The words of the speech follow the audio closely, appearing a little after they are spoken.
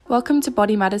Welcome to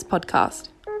Body Matters Podcast,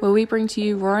 where we bring to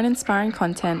you raw and inspiring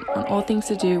content on all things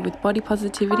to do with body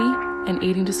positivity and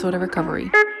eating disorder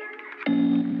recovery.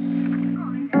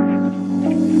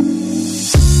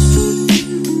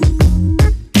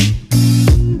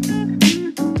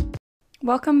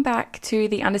 Welcome back to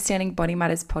the Understanding Body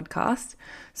Matters podcast.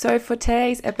 So for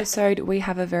today's episode, we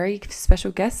have a very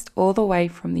special guest all the way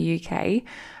from the UK.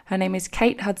 Her name is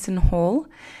Kate Hudson Hall.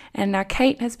 And now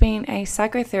Kate has been a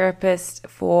psychotherapist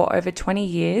for over 20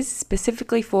 years,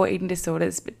 specifically for eating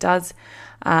disorders, but does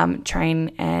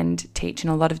train and teach in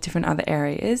a lot of different other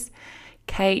areas.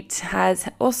 Kate has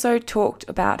also talked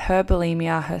about her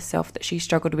bulimia herself that she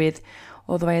struggled with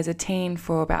all the way as a teen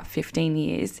for about 15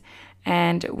 years,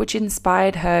 and which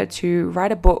inspired her to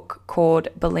write a book called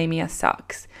Bulimia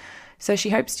Sucks. So she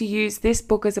hopes to use this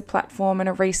book as a platform and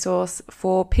a resource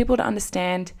for people to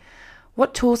understand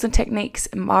what tools and techniques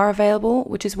are available,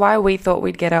 which is why we thought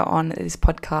we'd get her on this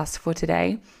podcast for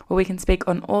today, where we can speak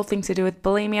on all things to do with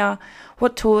bulimia,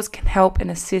 what tools can help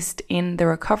and assist in the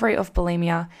recovery of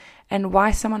bulimia, and why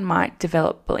someone might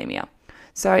develop bulimia.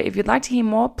 So if you'd like to hear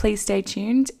more, please stay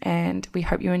tuned and we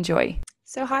hope you enjoy.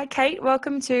 So hi, Kate.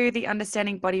 Welcome to the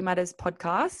Understanding Body Matters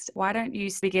podcast. Why don't you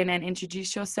begin and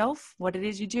introduce yourself, what it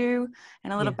is you do,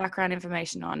 and a little background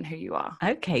information on who you are.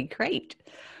 Okay, great.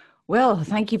 Well,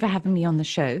 thank you for having me on the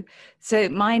show. So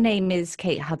my name is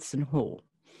Kate Hudson Hall,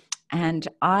 and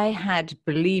I had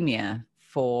bulimia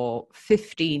for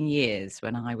 15 years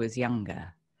when I was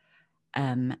younger.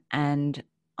 And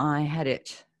I had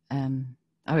it, I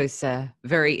was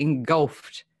very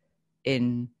engulfed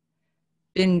in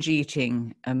binge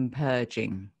eating and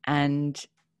purging. And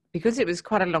because it was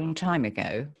quite a long time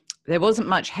ago, there wasn't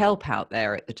much help out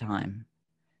there at the time.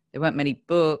 There weren't many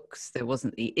books, there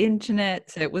wasn't the internet,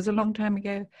 so it was a long time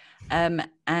ago.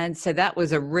 And so that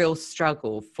was a real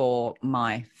struggle for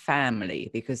my family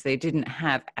because they didn't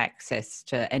have access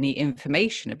to any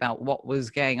information about what was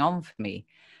going on for me.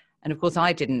 And of course,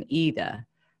 I didn't either.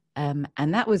 And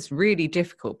that was really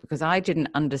difficult because I didn't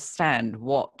understand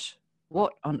what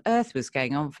on earth was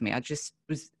going on for me. I just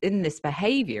was in this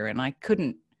behavior and I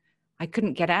couldn't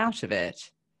get out of it.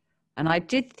 And I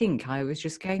did think I was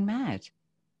just going mad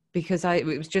because it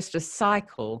was just a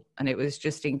cycle and it was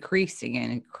just increasing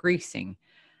and increasing.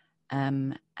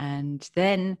 And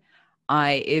then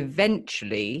I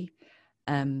eventually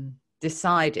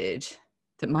decided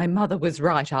that my mother was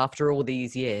right after all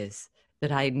these years,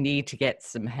 that I need to get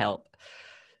some help.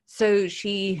 So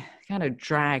she kind of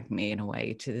dragged me in a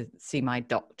way to see my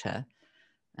doctor.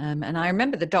 And I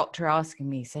remember the doctor asking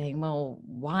me, saying, well,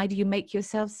 why do you make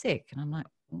yourself sick? And I'm like,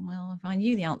 well, if I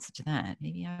knew the answer to that,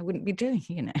 maybe I wouldn't be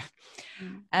doing,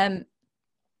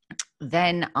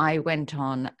 Then I went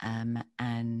on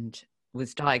and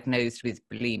was diagnosed with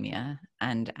bulimia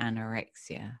and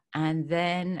anorexia. And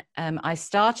then I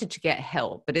started to get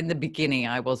help, but in the beginning,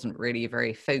 I wasn't really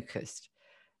very focused.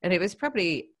 And it was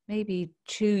probably maybe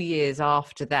 2 years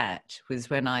after that was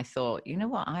when I thought, you know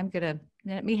what,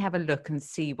 let me have a look and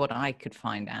see what I could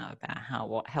find out about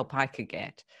what help I could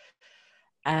get.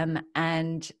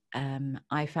 And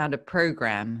I found a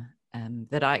program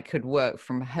that I could work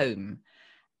from home.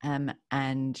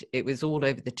 And it was all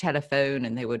over the telephone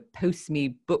and they would post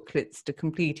me booklets to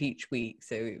complete each week.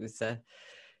 So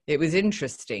it was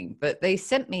interesting, but they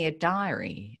sent me a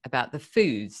diary about the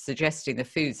foods, suggesting the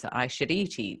foods that I should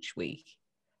eat each week.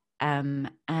 And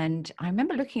I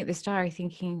remember looking at this diary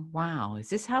thinking, wow, is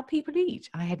this how people eat?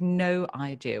 I had no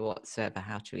idea whatsoever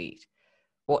how to eat,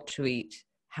 what to eat,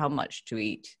 how much to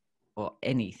eat, or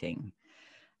anything.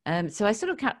 So I sort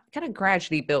of kind of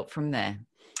gradually built from there.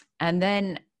 And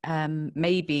then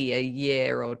maybe a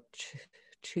year or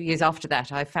 2 years after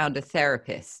that, I found a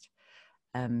therapist.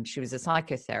 She was a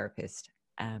psychotherapist,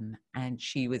 and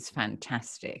she was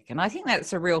fantastic. And I think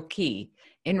that's a real key.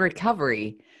 In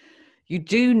recovery, you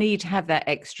do need to have that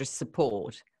extra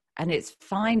support. And it's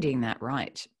finding that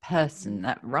right person,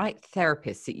 that right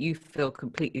therapist that you feel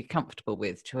completely comfortable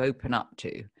with to open up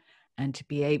to and to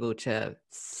be able to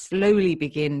slowly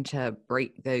begin to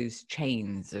break those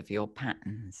chains of your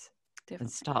patterns. Definitely.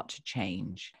 And start to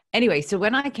change. Anyway, so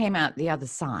when I came out the other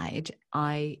side,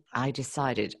 I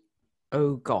decided,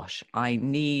 oh gosh, I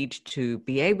need to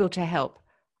be able to help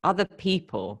other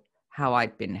people how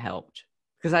I'd been helped.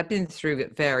 Because I've been through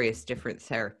various different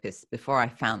therapists before I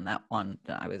found that one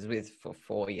that I was with for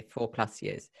 4+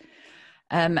 years.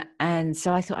 And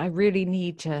so I thought I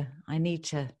need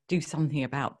to do something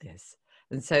about this.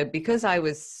 And so because I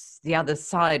was the other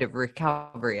side of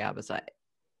recovery, I was like,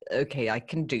 okay, I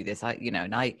can do this.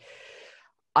 And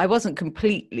I wasn't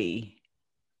completely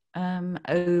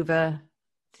over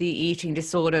the eating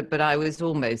disorder, but I was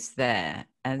almost there.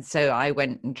 And so I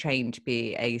went and trained to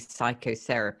be a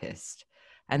psychotherapist.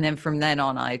 And then from then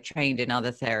on, I trained in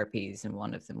other therapies. And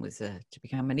one of them was to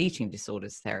become an eating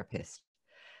disorders therapist.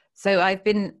 So I've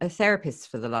been a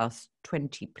therapist for the last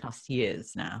 20 plus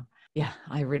years now. Yeah,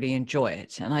 I really enjoy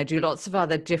it. And I do lots of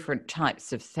other different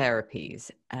types of therapies.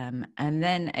 And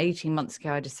then 18 months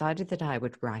ago, I decided that I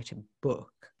would write a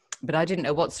book, but I didn't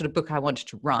know what sort of book I wanted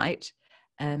to write.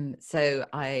 So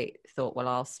I thought, well,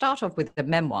 I'll start off with the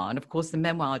memoir. And of course, the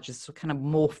memoir just kind of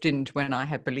morphed into when I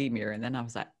had bulimia. And then I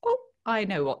was like, oh, I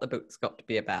know what the book's got to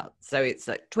be about. So it's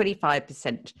like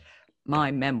 25%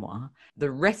 my memoir. The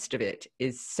rest of it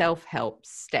is self-help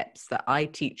steps that I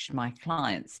teach my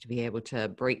clients to be able to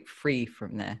break free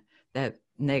from their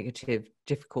negative,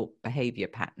 difficult behavior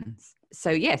patterns. So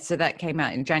yes, so that came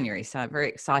out in January. So I'm very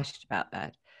excited about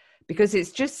that because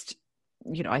it's just,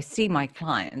 you know, I see my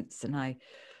clients and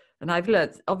I've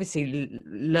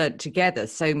learned together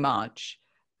so much.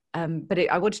 But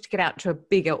I wanted to get out to a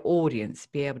bigger audience,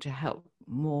 be able to help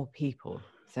more people.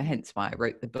 So hence why I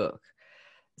wrote the book.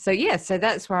 So yeah, so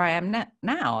that's where I am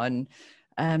now,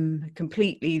 and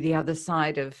completely the other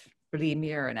side of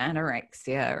bulimia and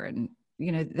anorexia. And,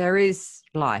 you know, there is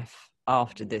life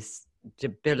after this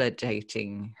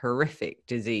debilitating, horrific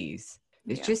disease.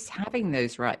 It's just having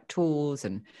those right tools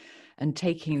and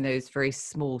taking those very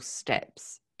small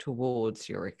steps towards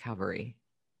your recovery.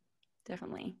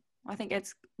 Definitely. I think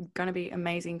it's going to be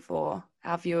amazing for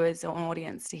our viewers or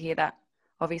audience to hear that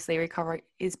obviously recovery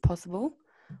is possible,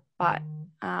 but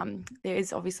there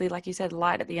is obviously, like you said,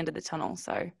 light at the end of the tunnel.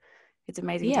 So it's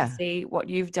amazing to see what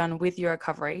you've done with your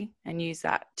recovery and use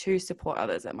that to support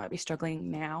others that might be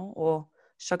struggling now or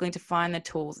struggling to find the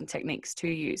tools and techniques to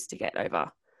use to get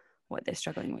over what they're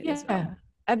struggling with as well.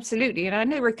 Absolutely. And I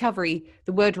know recovery,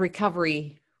 the word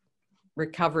recovery,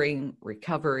 recovering,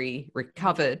 recovery,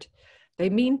 recovered, they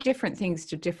mean different things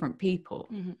to different people.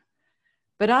 Mm-hmm.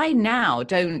 But I now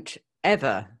don't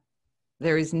ever,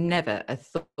 there is never a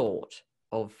thought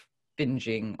of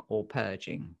binging or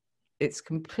purging. It's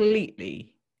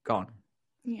completely gone.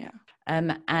 Yeah.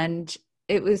 And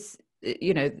it was,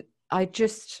 you know, I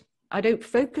don't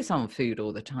focus on food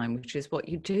all the time, which is what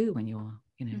you do when you're,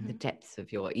 you know, in the depths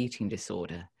of your eating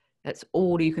disorder. That's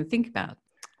all you can think about.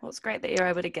 Well, it's great that you're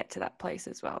able to get to that place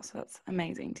as well. So that's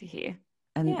amazing to hear.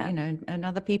 And, you know, and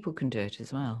other people can do it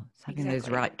as well. It's having those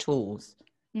right tools.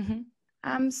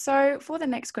 Mm-hmm. So for the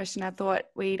next question, I thought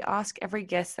we'd ask every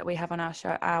guest that we have on our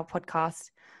show, our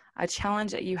podcast, a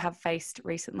challenge that you have faced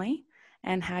recently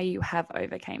and how you have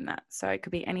overcame that. So it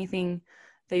could be anything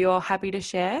that you're happy to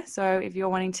share. So if you're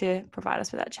wanting to provide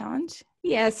us with that challenge.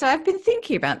 Yeah, so I've been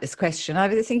thinking about this question.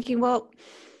 I've been thinking, well,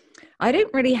 I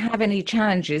don't really have any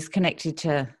challenges connected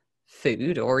to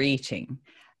food or eating.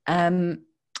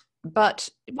 But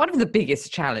one of the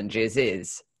biggest challenges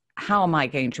is, how am I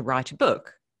going to write a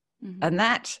book? Mm-hmm.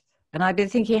 And I've been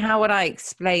thinking, how would I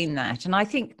explain that? And I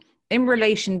think in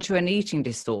relation to an eating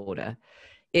disorder,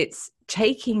 it's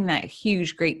taking that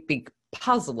huge, great big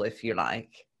puzzle, if you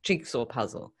like, jigsaw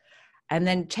puzzle, and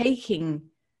then taking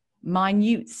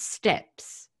minute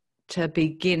steps to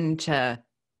begin to,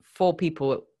 for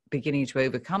people beginning to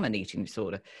overcome an eating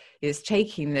disorder, is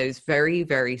taking those very,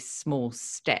 very small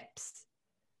steps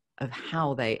of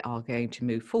how they are going to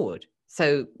move forward.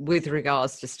 So with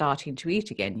regards to starting to eat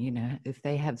again, you know, if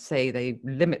they have, say, they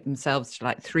limit themselves to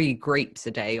like 3 grapes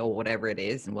a day or whatever it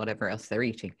is and whatever else they're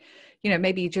eating, you know,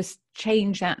 maybe you just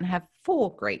change that and have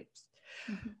 4 grapes.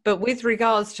 Mm-hmm. But with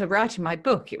regards to writing my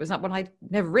book, it was like, well, I'd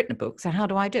never written a book, so how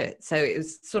do I do it? So it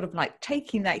was sort of like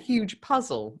taking that huge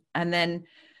puzzle and then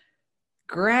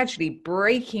gradually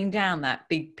breaking down that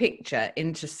big picture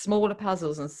into smaller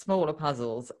puzzles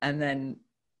and then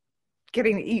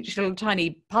getting each little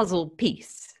tiny puzzle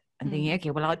piece and thinking,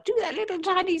 okay, well, I'll do that little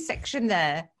tiny section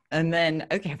there. And then,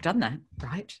 okay, I've done that.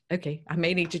 Right. Okay. I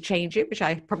may need to change it, which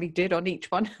I probably did on each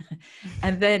one.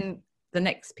 And then the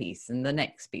next piece and the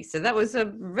next piece. So that was a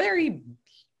very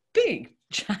big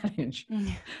challenge.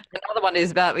 Another one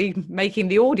is about me making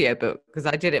the audiobook, because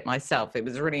I did it myself. It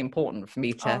was really important for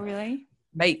me to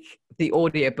make the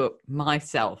audiobook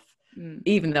myself.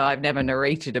 Even though I've never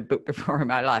narrated a book before in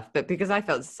my life, but because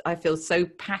I feel so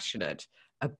passionate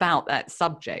about that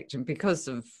subject, and because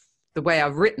of the way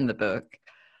I've written the book,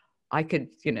 I could,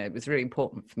 you know, it was really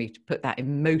important for me to put that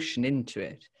emotion into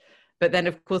it. But then,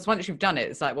 of course, once you've done it,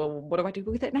 it's like, well, what do I do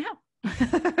with it now?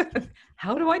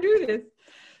 How do I do this?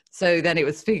 So then it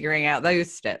was figuring out those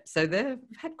steps. So they've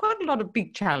had quite a lot of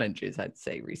big challenges, I'd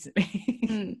say,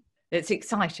 recently. It's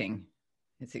exciting.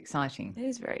 It's exciting. It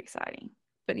is very exciting.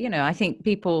 But, you know, I think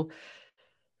people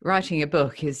writing a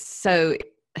book is so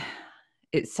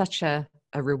it's such a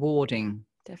rewarding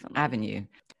Definitely. avenue.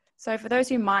 So for those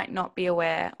who might not be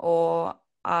aware or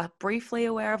are briefly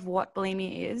aware of what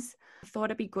bulimia is, I thought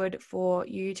it'd be good for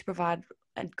you to provide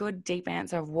a good deep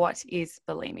answer of what is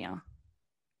bulimia.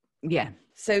 Yeah.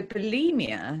 So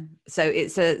bulimia, so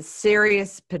it's a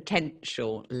serious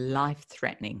potential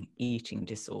life-threatening eating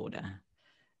disorder.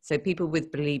 So people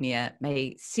with bulimia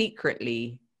may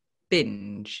secretly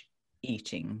binge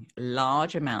eating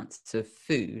large amounts of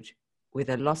food with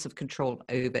a loss of control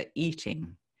over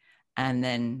eating and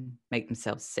then make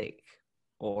themselves sick.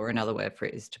 Or another word for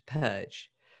it is to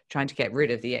purge, trying to get rid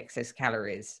of the excess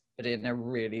calories, but in a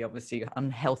really obviously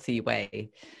unhealthy way.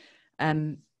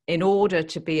 In order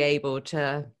to be able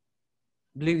to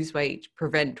lose weight,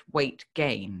 prevent weight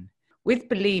gain. With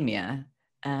bulimia,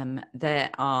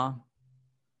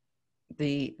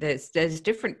 there's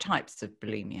different types of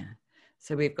bulimia.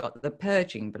 So we've got the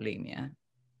purging bulimia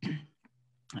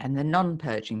and the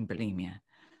non-purging bulimia.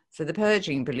 So the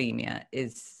purging bulimia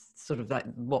is sort of like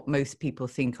what most people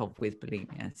think of with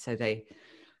bulimia. So they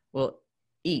will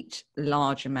eat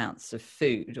large amounts of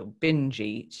food or binge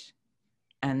eat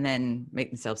and then make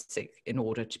themselves sick in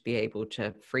order to be able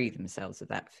to free themselves of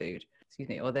that food. Excuse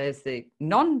me. Or there's the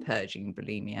non-purging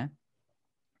bulimia,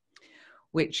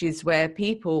 which is where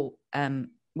people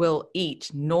will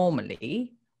eat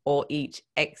normally or eat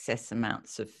excess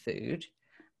amounts of food,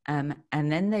 and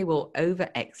then they will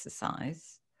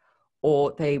over-exercise,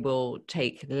 or they will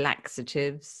take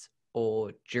laxatives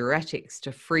or diuretics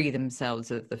to free themselves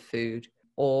of the food,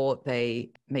 or they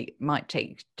might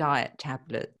take diet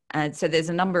tablets. And so there's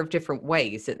a number of different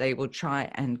ways that they will try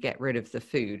and get rid of the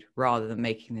food rather than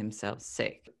making themselves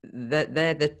sick.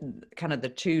 They're the kind of the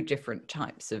two different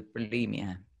types of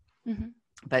bulimia. Mm-hmm.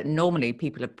 But normally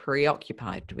people are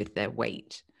preoccupied with their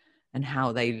weight and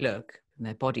how they look and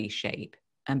their body shape,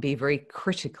 and be very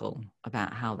critical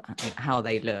about how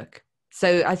they look.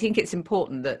 So I think it's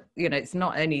important that, it's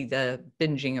not only the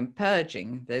binging and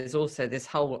purging, there's also this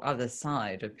whole other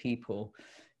side of people,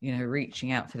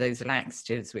 reaching out for those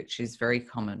laxatives, which is very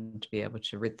common to be able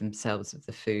to rid themselves of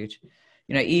the food,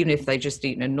 even if they just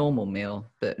eat a normal meal.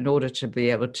 But in order to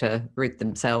be able to rid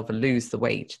themselves and lose the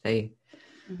weight,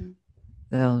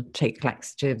 they'll take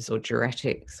laxatives or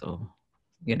diuretics, or,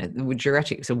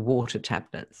 diuretics are water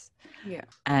tablets. Yeah.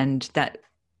 And that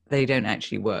they don't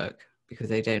actually work, because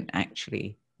they don't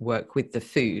actually work with the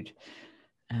food.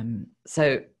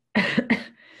 So,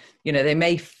 they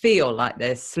may feel like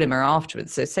they're slimmer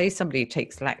afterwards. So say somebody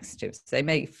takes laxatives, they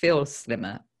may feel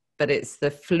slimmer, but it's the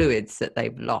fluids that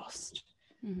they've lost.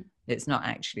 Mm-hmm. It's not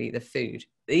actually the food.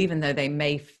 Even though they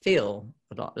may feel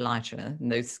a lot lighter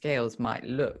and those scales might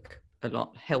look a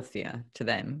lot healthier to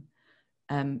them,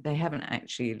 they haven't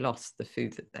actually lost the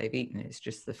food that they've eaten. It's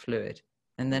just the fluid.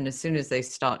 And then as soon as they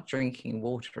start drinking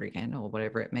water again, or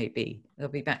whatever it may be, they'll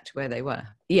be back to where they were.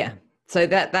 Yeah. So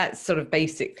that's sort of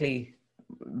basically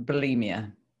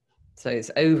bulimia. So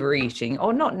it's overeating,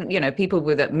 or not, people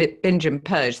with a binge and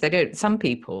purge, some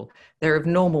people, they're of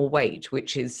normal weight,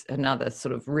 which is another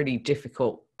sort of really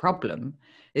difficult problem,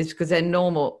 is because they're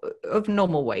of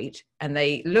normal weight and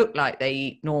they look like they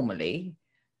eat normally.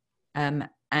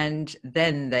 And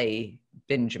then they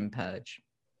binge and purge.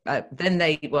 Then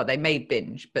they may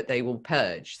binge, but they will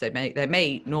purge. So they may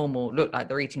eat normal, look like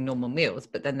they're eating normal meals,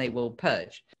 but then they will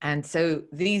purge. And so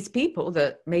these people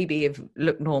that maybe have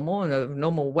looked normal and of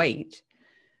normal weight,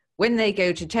 when they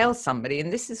go to tell somebody,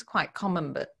 and this is quite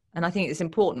common, and I think it's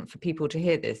important for people to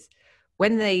hear this,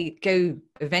 when they go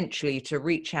eventually to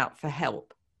reach out for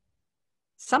help,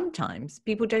 sometimes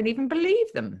people don't even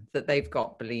believe them that they've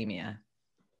got bulimia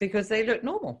because they look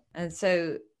normal. And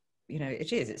so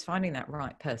it's finding that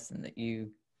right person that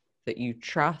you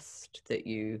trust, that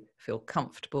you feel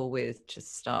comfortable with, to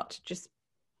start to just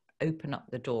open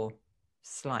up the door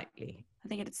slightly. I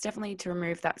think it's definitely to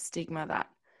remove that stigma that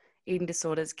eating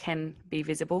disorders can be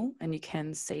visible and you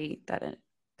can see that a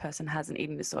person has an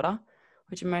eating disorder,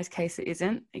 which in most cases it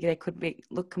isn't. They could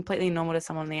look completely normal to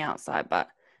someone on the outside, but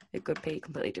it could be a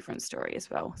completely different story as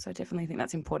well. So I definitely think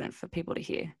that's important for people to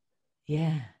hear.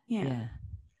 Yeah.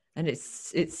 And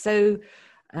it's so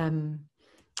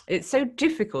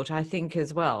difficult, I think,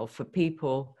 as well, for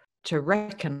people to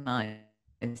recognize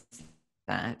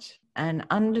that and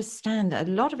understand that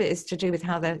a lot of it is to do with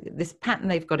how this pattern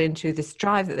they've got into, this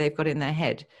drive that they've got in their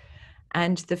head,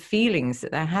 and the feelings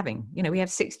that they're having. We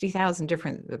have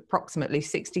approximately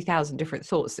 60,000 different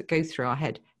thoughts that go through our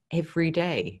head every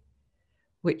day,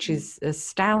 which is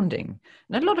astounding.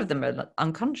 And a lot of them are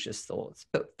unconscious thoughts,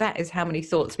 but that is how many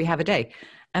thoughts we have a day.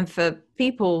 And for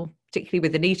people, particularly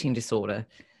with an eating disorder,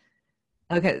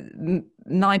 Okay,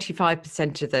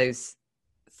 95% of those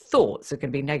thoughts are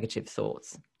going to be negative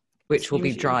thoughts, which will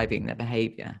be driving their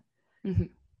behavior. Mm-hmm.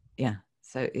 Yeah.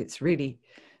 So it's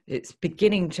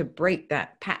beginning to break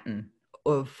that pattern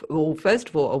of, well, first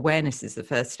of all, awareness is the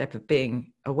first step of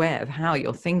being aware of how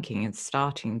you're thinking and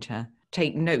starting to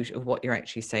take note of what you're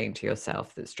actually saying to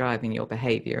yourself that's driving your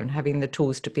behavior, and having the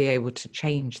tools to be able to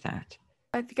change that.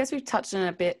 I guess we've touched on it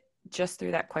a bit just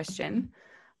through that question,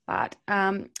 but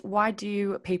why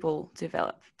do people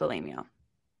develop bulimia?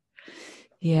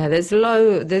 Yeah, there's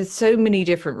so many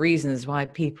different reasons why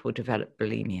people develop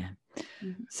bulimia.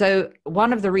 Mm-hmm. So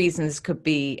one of the reasons could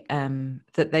be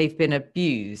that they've been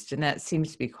abused, and that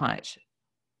seems to be quite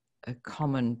a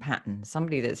common pattern.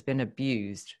 Somebody that's been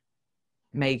abused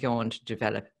may go on to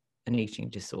develop an eating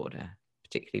disorder,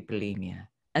 particularly bulimia.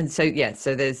 And so, yeah,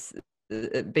 so there's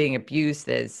being abused,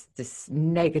 there's this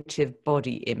negative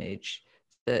body image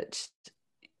that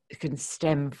can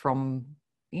stem from,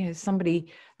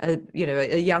 somebody,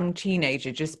 a young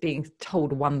teenager just being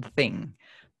told one thing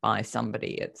by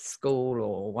somebody at school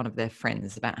or one of their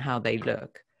friends about how they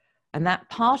look. And that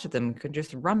part of them can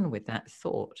just run with that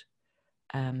thought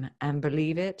and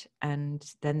believe it. And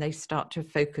then they start to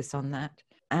focus on that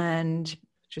and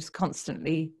just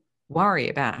constantly worry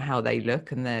about how they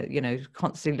look. And they're,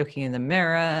 constantly looking in the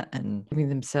mirror and giving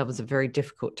themselves a very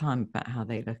difficult time about how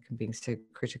they look and being so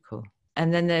critical.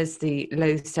 And then there's the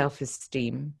low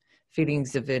self-esteem,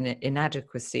 feelings of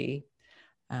inadequacy,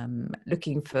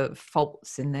 looking for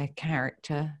faults in their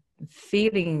character,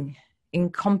 feeling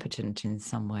incompetent in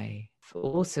some way,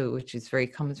 also, which is very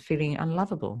common, feeling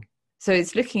unlovable. So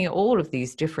it's looking at all of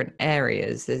these different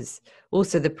areas. There's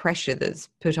also the pressure that's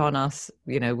put on us,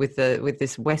 with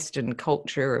this Western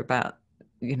culture about,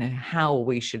 how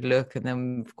we should look. And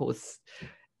then, of course,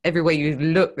 everywhere you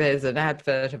look, there's an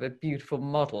advert of a beautiful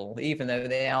model, even though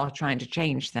they are trying to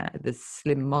change that, the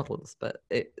slim models. But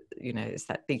it's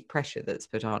that big pressure that's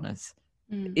put on us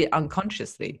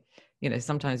unconsciously.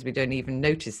 Sometimes we don't even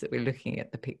notice that we're looking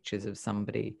at the pictures of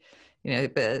somebody,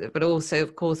 but also,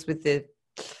 of course, with the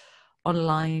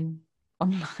online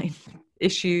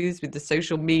issues with the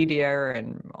social media,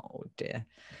 and oh dear.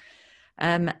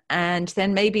 And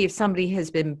then maybe if somebody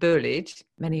has been bullied,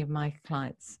 many of my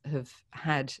clients have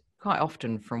had, quite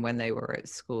often from when they were at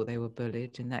school, they were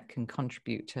bullied, and that can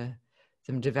contribute to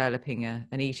them developing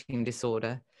an eating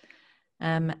disorder.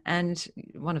 And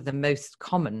one of the most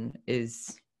common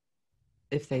is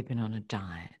if they've been on a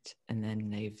diet and then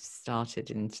they've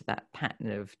started into that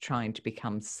pattern of trying to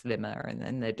become slimmer, and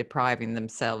then they're depriving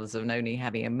themselves of only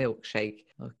having a milkshake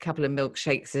or a couple of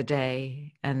milkshakes a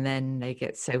day, and then they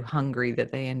get so hungry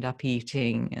that they end up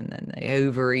eating, and then they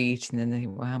overeat, and then they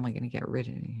think, well, how am I going to get rid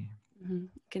of you? Mm-hmm.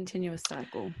 Continuous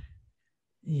cycle.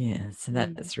 Yeah, so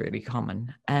that's really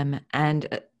common.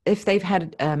 And if they've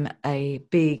had a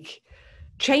big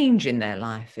change in their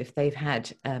life, if they've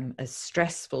had a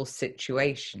stressful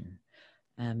situation,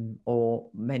 or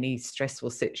many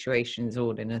stressful situations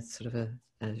all in a sort of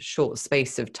a short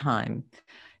space of time.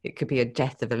 It could be a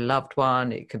death of a loved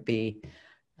one. It could be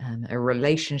a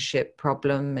relationship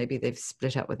problem. Maybe they've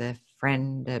split up with their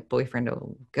friend, their boyfriend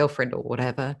or girlfriend or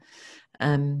whatever.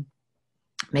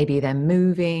 Maybe they're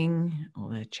moving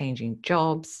or they're changing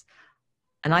jobs.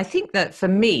 And I think that for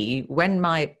me, when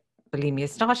my bulimia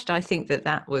started, I think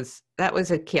that was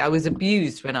a key. I was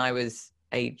abused when I was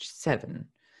age 7.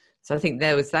 So I think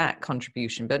there was that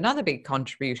contribution. But another big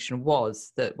contribution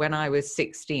was that when I was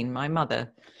 16, my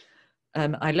mother,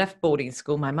 I left boarding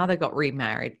school. My mother got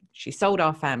remarried. She sold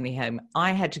our family home.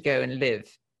 I had to go and live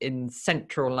in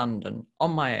central London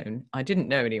on my own. I didn't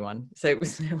know anyone. So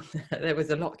there was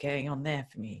a lot going on there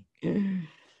for me.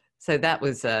 So that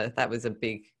was a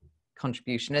big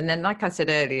contribution. And then, like I said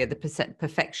earlier, the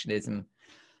perfectionism,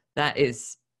 that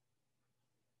is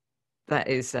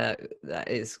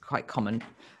quite common,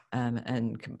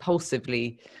 and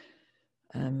compulsively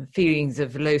feelings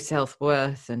of low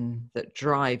self-worth, and that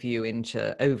drive you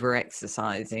into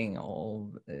over-exercising or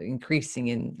increasing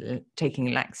in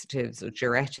taking laxatives or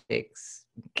diuretics,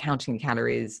 counting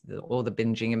calories, or the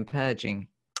binging and purging.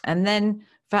 And then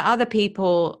for other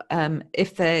people,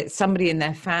 if somebody in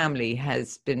their family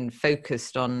has been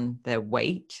focused on their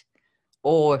weight,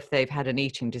 or if they've had an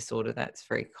eating disorder, that's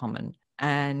very common.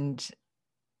 And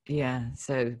yeah,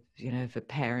 so, if a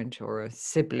parent or a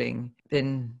sibling,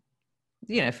 then,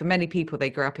 for many people, they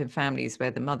grow up in families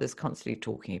where the mother's constantly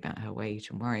talking about her weight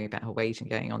and worrying about her weight and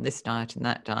going on this diet and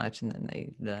that diet, and then they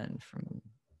learn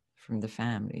from the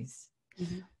families,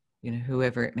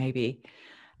 whoever it may be.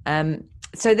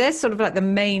 So there's sort of like the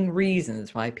main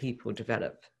reasons why people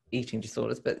develop eating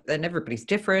disorders, but then everybody's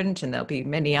different, and there'll be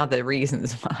many other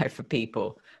reasons why for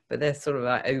people, but they're sort of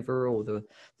like overall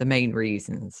the main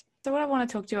reasons. So what I want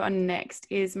to talk to you on next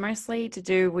is mostly to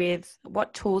do with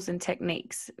what tools and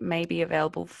techniques may be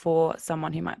available for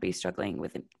someone who might be struggling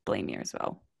with bulimia as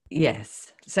well.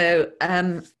 Yes. So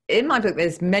in my book,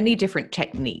 there's many different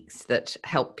techniques that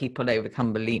help people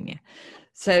overcome bulimia.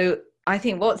 So I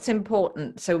think what's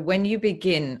important, so when you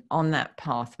begin on that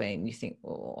pathway and you think,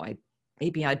 oh,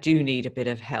 maybe I do need a bit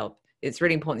of help, it's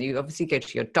really important that you obviously go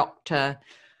to your doctor,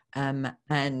 and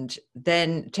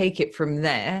then take it from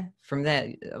there,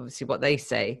 obviously what they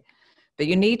say, but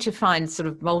you need to find sort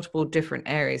of multiple different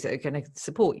areas that are going to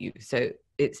support you. So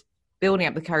it's building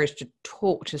up the courage to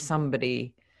talk to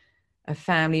somebody, a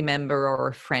family member or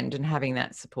a friend, and having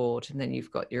that support. And then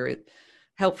you've got your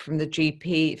help from the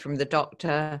GP, from the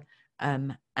doctor,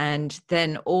 and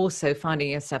then also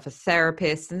finding yourself a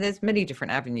therapist. And there's many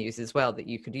different avenues as well that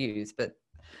you could use, but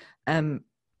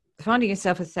finding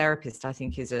yourself a therapist, I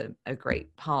think, is a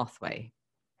great pathway.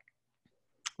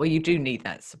 Well, you do need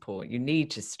that support. You need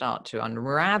to start to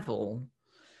unravel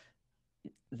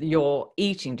your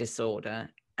eating disorder,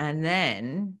 and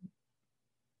then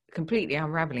completely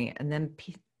unraveling it, and then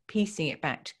piecing it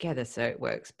back together so it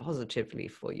works positively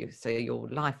for you, so your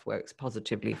life works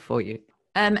positively for you.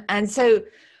 And so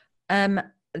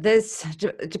there's,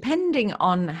 depending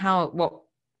on what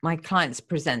my clients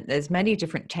present, there's many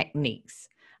different techniques.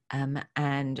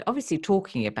 And obviously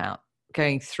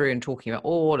going through and talking about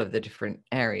all of the different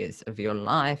areas of your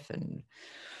life and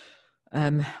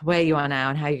where you are now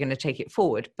and how you're going to take it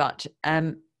forward. But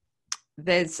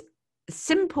there's a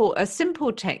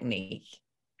simple technique,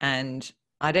 and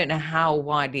I don't know how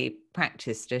widely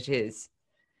practiced it is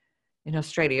in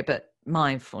Australia, but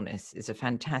mindfulness is a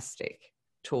fantastic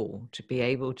tool to be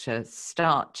able to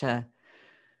start to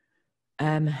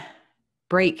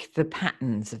break the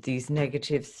patterns of these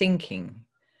negative thinking.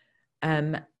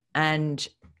 And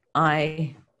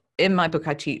in my book,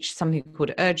 I teach something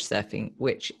called urge surfing,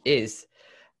 which is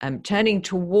turning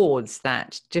towards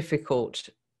that difficult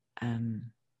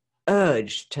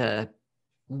urge to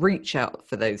reach out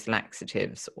for those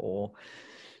laxatives or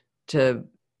to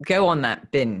go on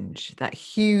that binge, that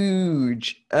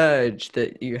huge urge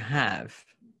that you have.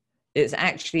 It's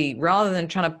actually, rather than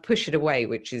trying to push it away,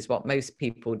 which is what most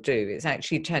people do, it's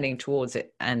actually turning towards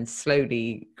it and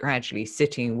slowly, gradually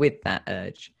sitting with that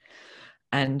urge.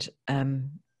 And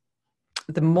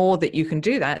the more that you can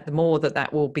do that, the more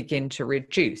that will begin to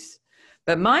reduce.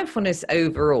 But mindfulness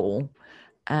overall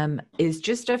is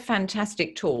just a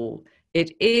fantastic tool.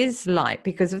 It is light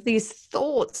because of these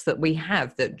thoughts that we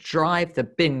have that drive the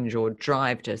binge or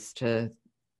drive us to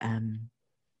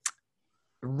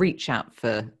reach out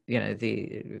for,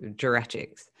 the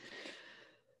diuretics.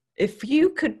 If you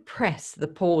could press the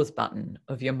pause button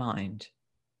of your mind,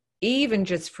 even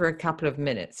just for a couple of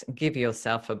minutes, and give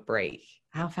yourself a break,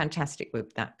 how fantastic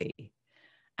would that be?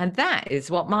 And that is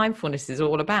what mindfulness is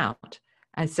all about.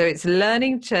 And so it's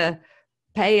learning to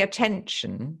pay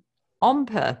attention on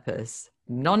purpose,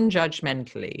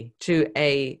 non-judgmentally, to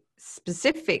a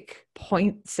specific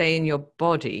point, say, in your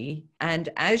body, and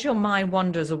as your mind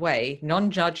wanders away,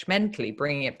 non-judgmentally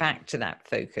bringing it back to that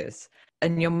focus,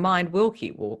 and your mind will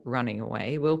keep running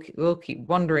away, will keep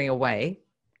wandering away.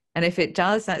 And if it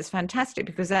does, that's fantastic,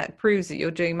 because that proves that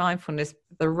you're doing mindfulness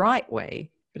the right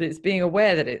way. But it's being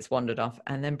aware that it's wandered off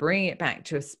and then bringing it back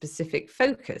to a specific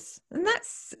focus. And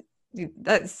that's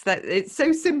it's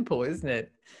so simple, isn't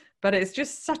it? But it's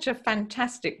just such a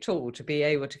fantastic tool to be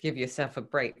able to give yourself a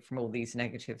break from all these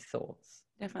negative thoughts.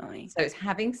 Definitely. So it's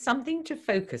having something to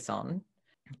focus on,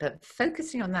 but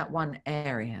focusing on that one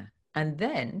area. And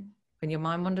then when your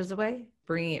mind wanders away,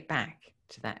 bringing it back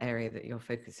to that area that you're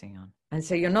focusing on. And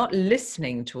so you're not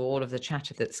listening to all of the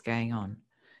chatter that's going on.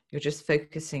 You're just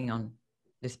focusing on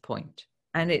this point.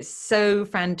 And it's so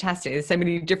fantastic. There's so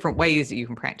many different ways that you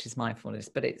can practice mindfulness,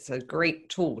 but it's a great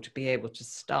tool to be able to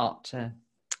start to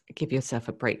give yourself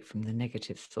a break from the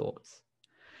negative thoughts.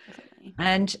 Definitely.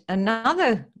 And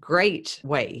another great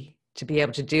way to be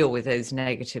able to deal with those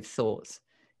negative thoughts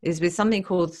is with something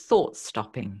called thought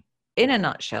stopping. In a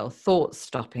nutshell, thought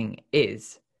stopping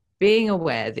is being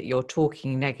aware that you're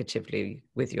talking negatively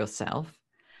with yourself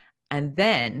and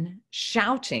then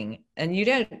shouting. And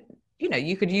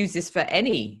you could use this for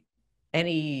any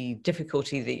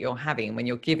difficulty that you're having when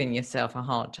you're giving yourself a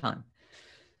hard time.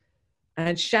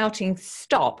 And shouting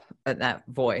stop at that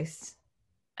voice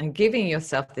and giving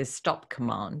yourself this stop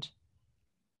command,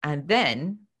 and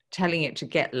then telling it to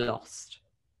get lost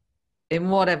in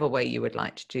whatever way you would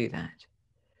like to do that.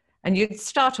 And you'd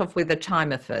start off with a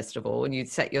timer, first of all, and you'd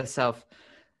set yourself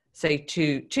say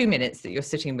 2 minutes that you're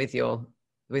sitting with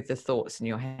the thoughts in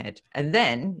your head. And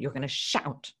then you're going to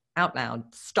shout out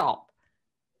loud, stop,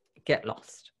 get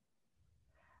lost.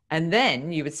 And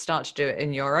then you would start to do it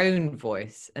in your own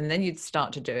voice. And then you'd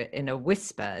start to do it in a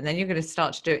whisper. And then you're going to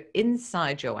start to do it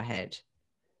inside your head.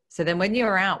 So then when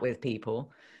you're out with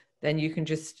people, then you can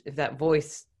just, if that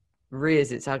voice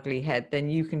rears its ugly head, then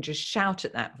you can just shout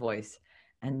at that voice,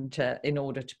 and in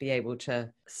order to be able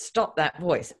to stop that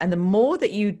voice. And the more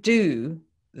that you do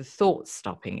the thought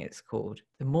stopping, it's called,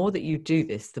 the more that you do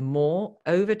this, the more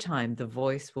over time the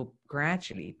voice will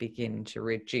gradually begin to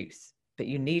reduce. But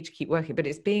you need to keep working. But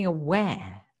it's being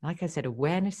aware. Like I said,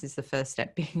 awareness is the first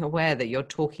step, being aware that you're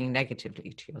talking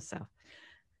negatively to yourself.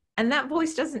 And that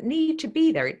voice doesn't need to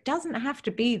be there. It doesn't have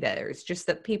to be there. It's just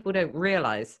that people don't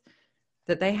realize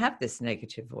that they have this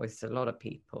negative voice, a lot of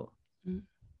people.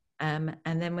 And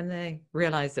then when they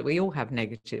realize that we all have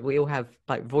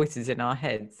like voices in our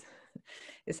heads,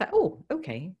 it's like, oh,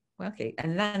 okay, well, okay.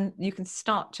 And then you can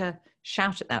start to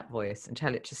shout at that voice and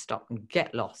tell it to stop and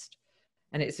get lost.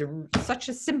 And it's such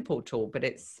a simple tool, but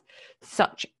it's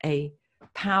such a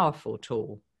powerful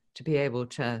tool to be able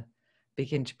to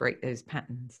begin to break those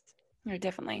patterns. No,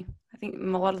 definitely. I think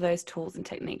a lot of those tools and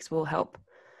techniques will help.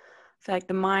 I feel like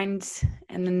the mind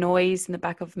and the noise in the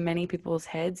back of many people's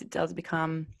heads, it does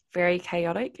become very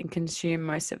chaotic and consume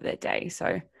most of their day.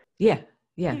 So yeah.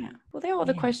 Well, they're all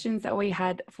the questions that we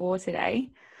had for today.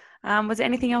 Was there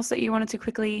anything else that you wanted to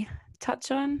quickly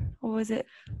touch on, or was it?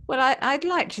 Well, I'd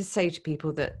like to say to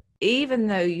people that even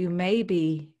though you may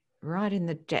be right in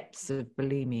the depths of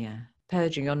bulimia,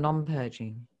 purging or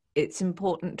non-purging, it's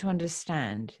important to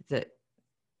understand that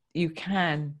you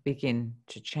can begin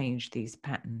to change these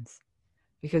patterns.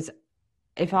 Because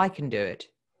if I can do it,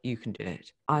 you can do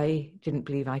it. I didn't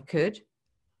believe I could.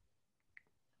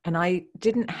 And I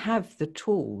didn't have the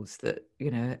tools that,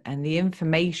 and the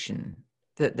information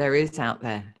that there is out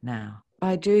there now.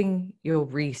 By doing your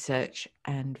research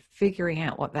and figuring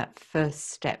out what that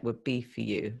first step would be for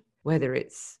you, whether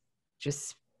it's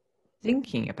just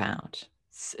thinking about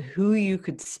who you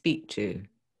could speak to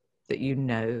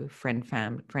that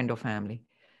friend or family,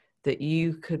 that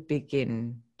you could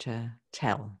begin to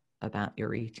tell about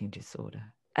your eating disorder.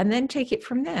 And then take it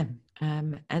from them.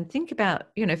 And think about,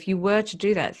 if you were to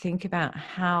do that, think about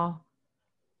how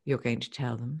you're going to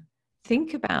tell them.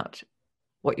 Think about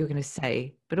what you're going to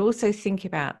say, but also think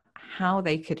about how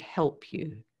they could help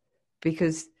you.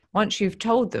 Because once you've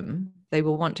told them, they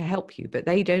will want to help you, but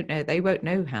they won't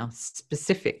know how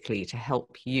specifically to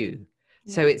help you.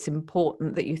 Yeah. So it's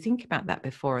important that you think about that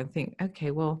before and think,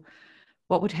 okay, well,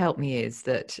 what would help me is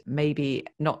that maybe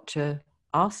not to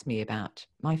ask me about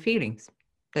my feelings.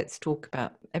 Let's talk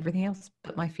about everything else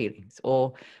but my feelings.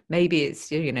 Or maybe it's,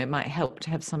 it might help to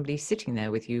have somebody sitting there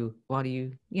with you while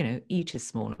you, eat a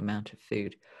small amount of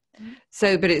food. Mm-hmm.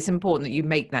 So, but it's important that you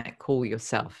make that call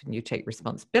yourself and you take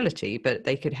responsibility, but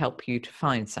they could help you to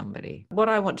find somebody. What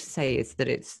I want to say is that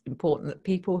it's important that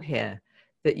people hear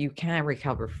that you can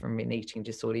recover from an eating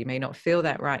disorder. You may not feel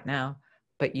that right now,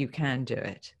 but you can do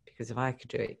it. Because if I could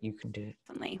do it, you can do it.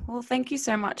 Definitely. Well, thank you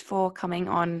so much for coming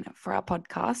on for our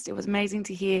podcast. It was amazing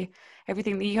to hear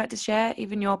everything that you had to share,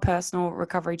 even your personal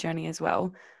recovery journey as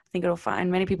well. I think it'll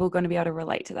find many people are going to be able to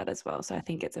relate to that as well. So I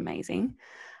think it's amazing.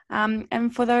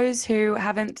 And for those who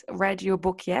haven't read your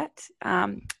book yet,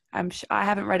 I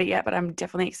haven't read it yet, but I'm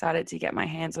definitely excited to get my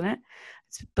hands on it.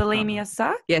 It's Bulimia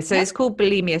Sucks. Yeah, so it's called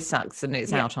Bulimia Sucks, and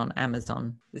it's out on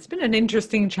Amazon. It's been an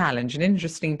interesting challenge, an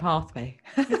interesting pathway.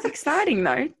 It's exciting,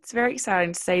 though. It's very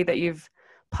exciting to see that you've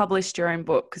published your own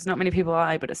book, because not many people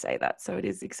are able to say that. So it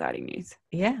is exciting news.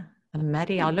 Yeah. And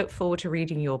Maddie, I look forward to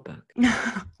reading your book.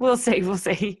 We'll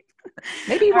see.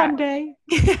 Maybe one day.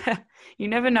 Yeah, you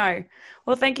never know.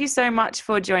 Well, thank you so much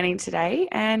for joining today,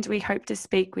 and we hope to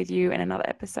speak with you in another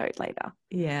episode later.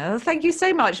 Yeah, thank you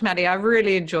so much, Maddie. I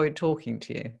really enjoyed talking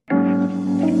to you.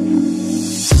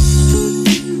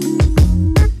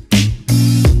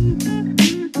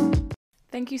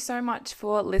 Thank you so much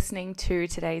for listening to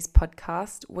today's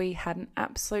podcast. We had an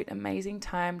absolute amazing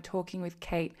time talking with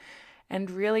Kate, and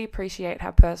really appreciate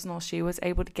how personal she was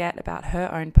able to get about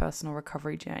her own personal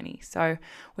recovery journey. So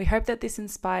we hope that this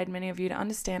inspired many of you to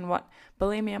understand what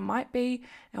bulimia might be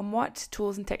and what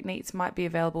tools and techniques might be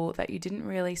available that you didn't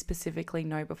really specifically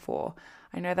know before.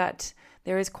 I know that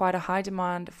there is quite a high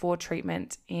demand for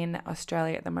treatment in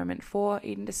Australia at the moment for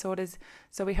eating disorders.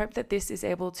 So we hope that this is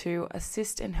able to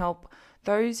assist and help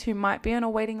those who might be on a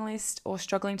waiting list or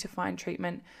struggling to find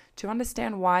treatment to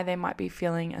understand why they might be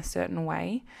feeling a certain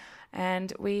way,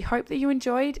 And we hope that you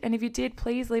enjoyed. And if you did,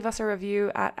 please leave us a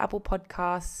review at Apple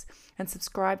Podcasts and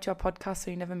subscribe to our podcast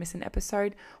so you never miss an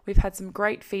episode. We've had some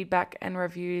great feedback and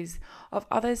reviews of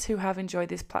others who have enjoyed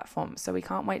this platform. So we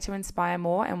can't wait to inspire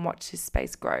more and watch this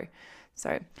space grow.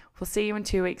 So we'll see you in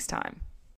 2 weeks' time.